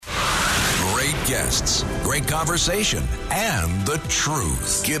Guests, great conversation, and the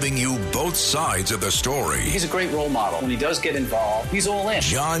truth. Giving you both sides of the story. He's a great role model. When he does get involved, he's all in.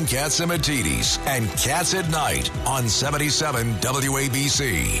 John Catsimatidis and Cats at Night on 77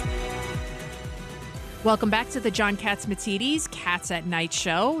 WABC. Welcome back to the John Catsimatidis Cats at Night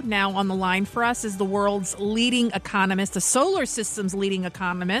show. Now on the line for us is the world's leading economist, the solar system's leading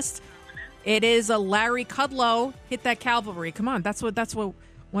economist. It is a Larry Kudlow. Hit that cavalry. Come on. That's what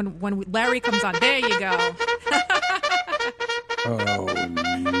when Larry comes on. There you go. Oh,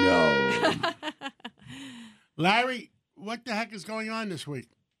 no. Larry, what the heck is going on this week?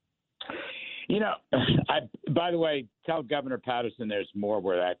 You know, by the way, tell Governor Patterson there's more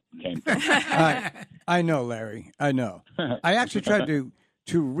where that came from. I know, Larry. I know. I actually tried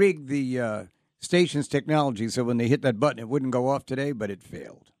to rig the station's technology so when they hit that button, it wouldn't go off today, but it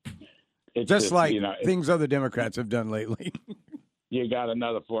failed. It's just like things other Democrats have done lately. You got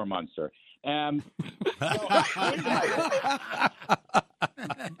another 4 months, sir. My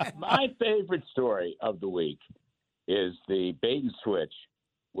favorite story of the week is the bait and switch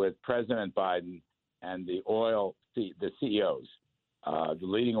with President Biden and the CEOs, the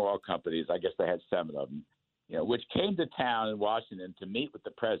leading oil companies. I guess they had 7 of them, which came to town in Washington to meet with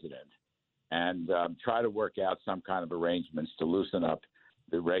the president and try to work out some kind of arrangements to loosen up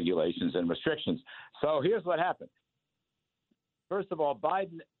the regulations and restrictions. So here's what happened. First of all,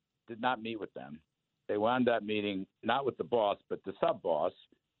 Biden did not meet with them. They wound up meeting not with the boss, but the sub-boss,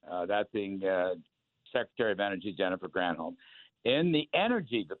 that being Secretary of Energy Jennifer Granholm, in the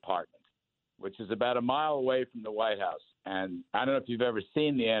Energy Department, which is about a mile away from the White House. And I don't know if you've ever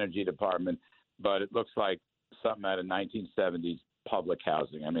seen the Energy Department, but it looks like something out of 1970s public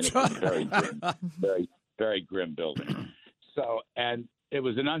housing. I mean, it's a very grim, very, very grim building. So, and it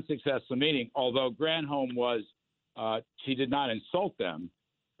was an unsuccessful meeting, although Granholm was, she did not insult them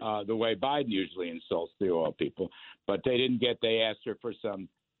the way Biden usually insults the oil people, but they asked her for some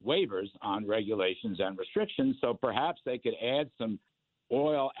waivers on regulations and restrictions, so perhaps they could add some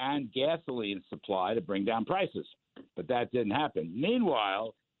oil and gasoline supply to bring down prices. But that didn't happen.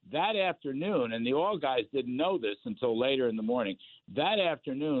 Meanwhile, that afternoon, and the oil guys didn't know this until later in the morning, that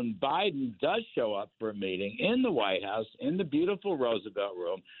afternoon, Biden does show up for a meeting in the White House, in the beautiful Roosevelt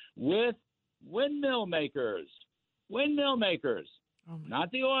Room, with windmill makers.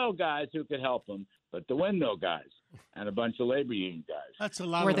 Not the oil guys who could help them, but the windmill guys and a bunch of labor union guys. That's a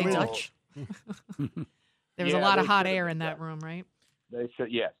lot. Were of they real. Dutch? There was a lot of hot air in that room, right? They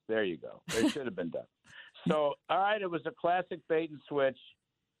should. Yes, there you go. They should have been done. So, all right, it was a classic bait and switch.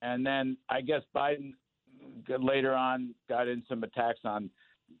 And then I guess Biden later on got in some attacks on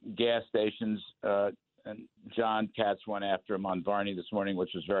gas stations. And John Katz went after him on Varney this morning,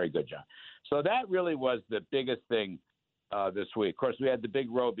 which was very good, John. So that really was the biggest thing this week. Of course, we had the big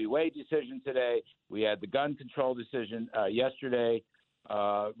Roe v. Wade decision today. We had the gun control decision yesterday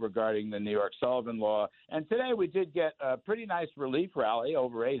regarding the New York Sullivan law. And today we did get a pretty nice relief rally,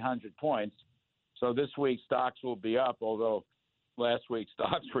 over 800 points. So this week stocks will be up, although last week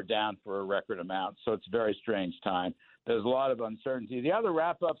stocks were down for a record amount. So it's a very strange time. There's a lot of uncertainty. The other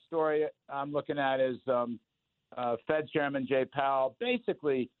wrap-up story I'm looking at is Fed Chairman Jay Powell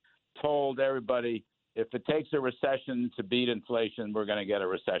basically told everybody, if it takes a recession to beat inflation, we're going to get a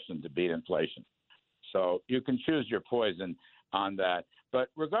recession to beat inflation. So you can choose your poison on that. But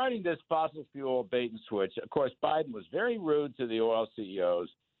regarding this fossil fuel bait and switch, of course, Biden was very rude to the oil CEOs.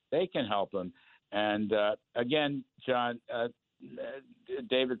 They can help him. And again, John,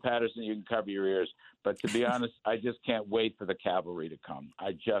 David Patterson, you can cover your ears. But to be honest, I just can't wait for the cavalry to come.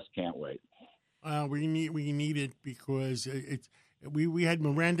 I just can't wait. We need it because we had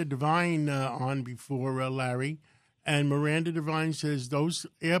Miranda Devine on before, Larry, and Miranda Devine says those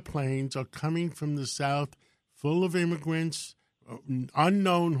airplanes are coming from the South, full of immigrants,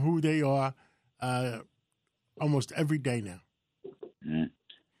 unknown who they are, almost every day now. Mm.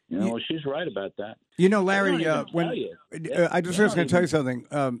 She's right about that. Larry, I just was going to tell you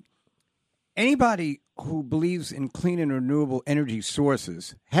something. Anybody who believes in clean and renewable energy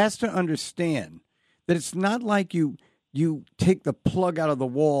sources has to understand that it's not like you take the plug out of the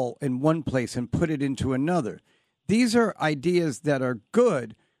wall in one place and put it into another. These are ideas that are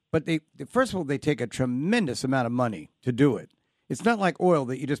good, but first of all, they take a tremendous amount of money to do it. It's not like oil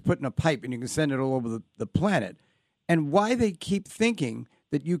that you just put in a pipe and you can send it all over the planet. And why they keep thinking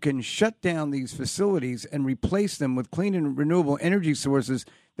that you can shut down these facilities and replace them with clean and renewable energy sources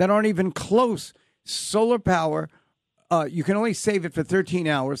that aren't even close. Solar power, you can only save it for 13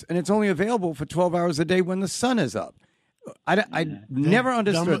 hours, and it's only available for 12 hours a day when the sun is up. I never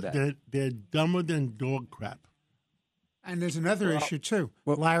understood that. They're dumber than dog crap. And there's another issue, too,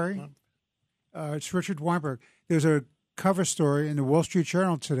 Larry. It's Richard Weinberg. There's a cover story in the Wall Street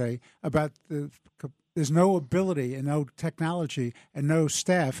Journal today about there's no ability and no technology and no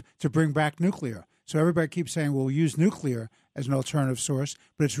staff to bring back nuclear. So everybody keeps saying we'll use nuclear as an alternative source,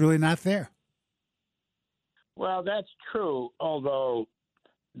 but it's really not there. Well, that's true, although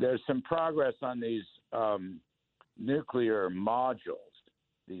there's some progress on these nuclear modules,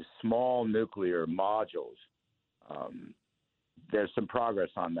 these small nuclear modules. There's some progress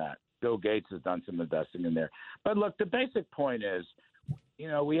on that. Bill Gates has done some investing in there. But look, the basic point is,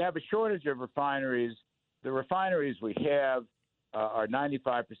 we have a shortage of refineries. The refineries we have are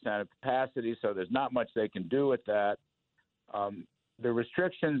 95% of capacity, so there's not much they can do with that. The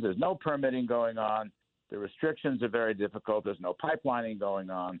restrictions, there's no permitting going on. The restrictions are very difficult. There's no pipelining going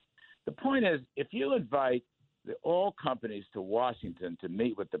on. The point is, if you invite the oil companies to Washington to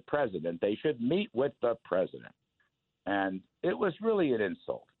meet with the president, they should meet with the president. And it was really an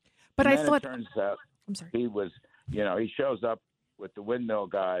insult. But and I then thought, it turns out I'm sorry. he was, he shows up with the windmill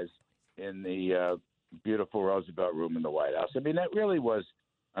guys in the beautiful Roosevelt room in the White House. I mean, that really was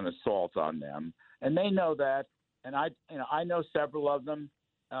an assault on them, and they know that. And I know several of them,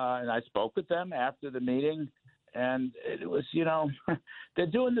 and I spoke with them after the meeting, and it was, they're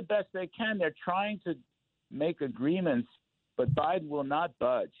doing the best they can. They're trying to make agreements, but Biden will not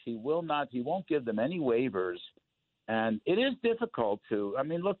budge. He won't give them any waivers. And it is difficult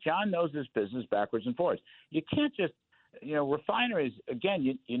look, John knows this business backwards and forwards. You can't just, refineries, again,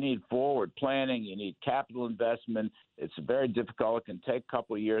 you need forward planning. You need capital investment. It's very difficult. It can take a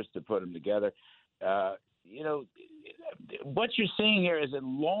couple of years to put them together. What you're seeing here is a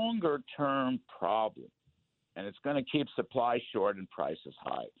longer-term problem, and it's going to keep supply short and prices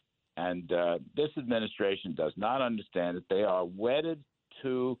high. And this administration does not understand that they are wedded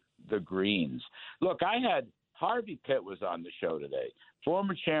to the greens. Look, Harvey Pitt was on the show today,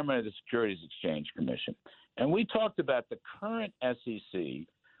 former chairman of the Securities Exchange Commission. And we talked about the current SEC,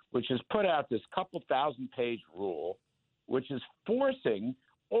 which has put out this couple thousand-page rule, which is forcing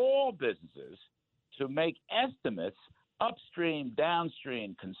all businesses to make estimates upstream,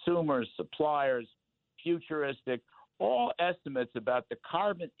 downstream, consumers, suppliers, futuristic, all estimates about the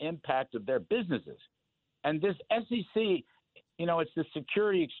carbon impact of their businesses. And this SEC, it's the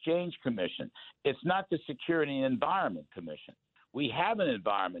Security Exchange Commission. It's not the Security and Environment Commission. We have an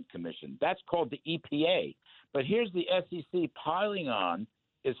Environment Commission. That's called the EPA. But here's the SEC piling on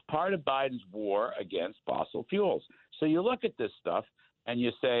as part of Biden's war against fossil fuels. So you look at this stuff and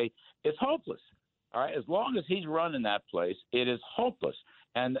you say, it's hopeless. All right, as long as he's running that place, it is hopeless.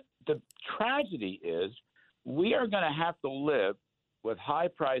 And the tragedy is we are going to have to live with high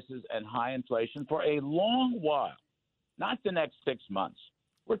prices and high inflation for a long while, not the next 6 months.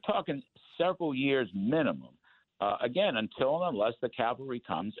 We're talking several years minimum, again, until and unless the cavalry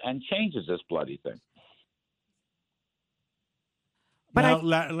comes and changes this bloody thing. But now,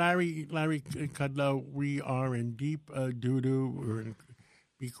 Larry Kudlow, we are in deep doo-doo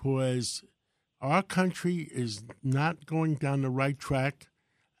because our country is not going down the right track.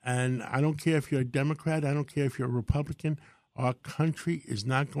 And I don't care if you're a Democrat. I don't care if you're a Republican. Our country is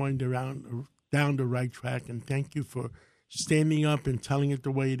not going down the right track. And thank you for standing up and telling it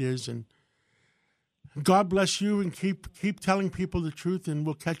the way it is. And God bless you, and keep telling people the truth. And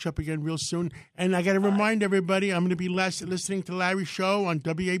we'll catch up again real soon. And I got to remind everybody, I'm going to be listening to Larry's show on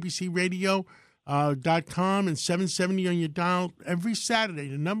WABCRadio.com and 770 on your dial every Saturday.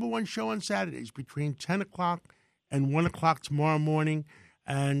 The number one show on Saturdays between 10 o'clock and 1 o'clock tomorrow morning.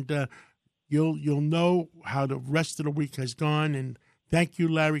 And you'll know how the rest of the week has gone. And thank you,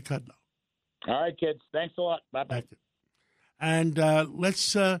 Larry Kudlow. All right, kids. Thanks a lot. Bye-bye. And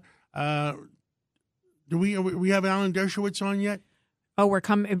let's do we have Alan Dershowitz on yet? Oh, we're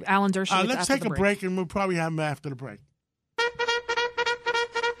coming. Alan Dershowitz. Let's take a break, and we'll probably have him after the break.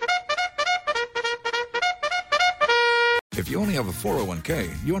 If you only have a 401k,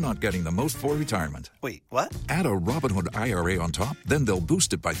 you're not getting the most for retirement. Wait, what? Add a Robinhood IRA on top, then they'll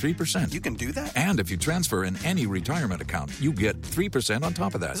boost it by 3%. You can do that? And if you transfer in any retirement account, you get 3% on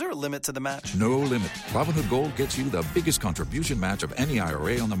top of that. Is there a limit to the match? No limit. Robinhood Gold gets you the biggest contribution match of any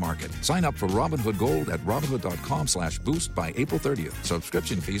IRA on the market. Sign up for Robinhood Gold at Robinhood.com/boost by April 30th.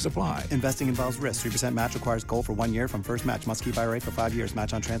 Subscription fees apply. Investing involves risk. 3% match requires gold for 1 year from first match. Must keep IRA for 5 years.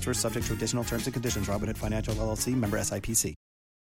 Match on transfers subject to additional terms and conditions. Robinhood Financial LLC, member SIPC.